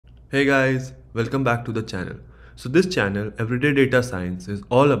Hey guys, welcome back to the channel. So this channel, Everyday Data Science, is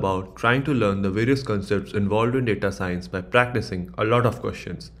all about trying to learn the various concepts involved in data science by practicing a lot of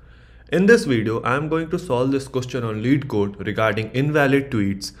questions. In this video, I am going to solve this question on LeetCode regarding invalid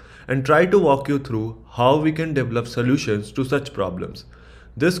tweets and try to walk you through how we can develop solutions to such problems.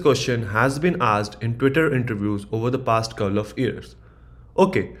 This question has been asked in Twitter interviews over the past couple of years.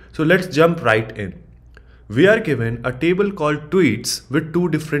 Okay, so let's jump right in. We are given a table called tweets with two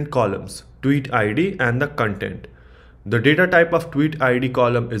different columns, tweet ID and the content. The data type of tweet ID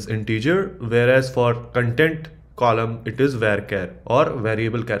column is integer, whereas for content column it is varchar or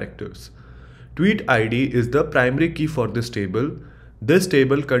variable characters. Tweet ID is the primary key for this table. This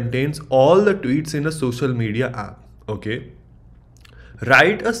table contains all the tweets in a social media app. Okay.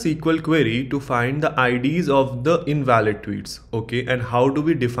 Write a SQL query to find the IDs of the invalid tweets. Okay, and how do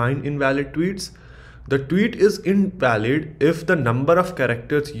we define invalid tweets? The tweet is invalid if the number of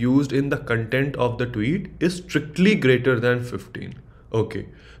characters used in the content of the tweet is strictly greater than 15. Okay,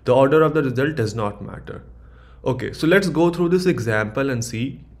 the order of the result does not matter. Okay, so let's go through this example and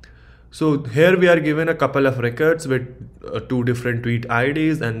see. So here we are given a couple of records with two different tweet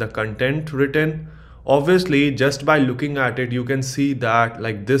IDs and the content written. Obviously, just by looking at it, you can see that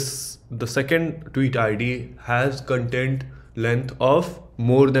like this, the second tweet ID has content length of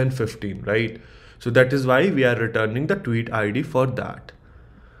more than 15, right? So that is why we are returning the tweet ID for that.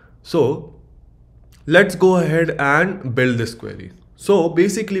 So let's go ahead and build this query. So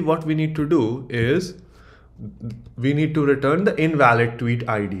basically what we need to do is we need to return the invalid tweet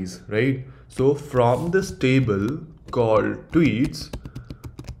IDs, right? So from this table called tweets,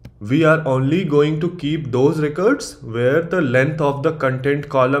 we are only going to keep those records where the length of the content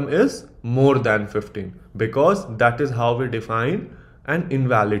column is more than 15, because that is how we define an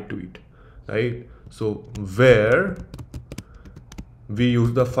invalid tweet, right? So where we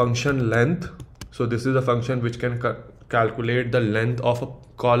use the function length. So this is a function which can calculate the length of a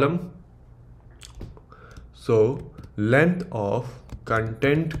column. So length of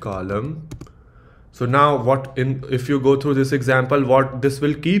content column. So now if you go through this example, what this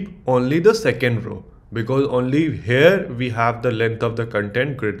will keep only the second row, because only here we have the length of the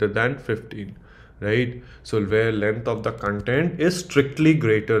content greater than 15, right? So where length of the content is strictly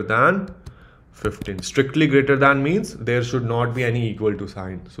greater than 15. Strictly greater than means there should not be any equal to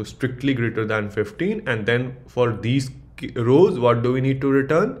sign. So strictly greater than 15, and then for these rows, what do we need to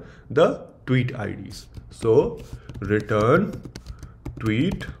return? The tweet IDs. So return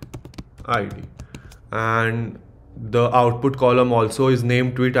tweet ID, and the output column also is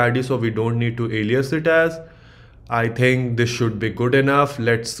named tweet ID, so we don't need to alias it as. I think this should be good enough.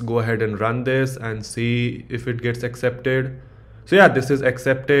 Let's go ahead and run this and see if it gets accepted. So yeah, this is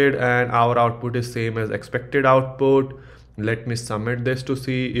accepted and our output is same as expected output. Let me submit this to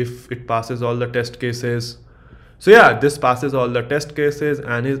see if it passes all the test cases. So yeah, this passes all the test cases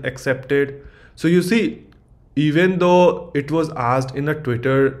and is accepted. So you see, even though it was asked in a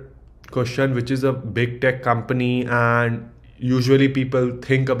Twitter question, which is a big tech company, and usually people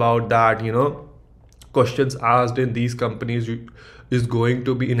think about that, questions asked in these companies is going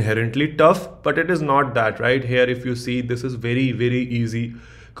to be inherently tough, but it is not that, right? Here, if you see, this is very, very easy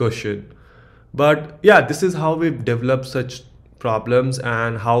question. But yeah, this is how we've developed such problems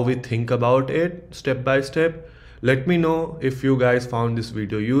and how we think about it step by step. Let me know if you guys found this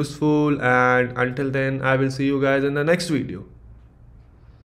video useful, and until then, I will see you guys in the next video.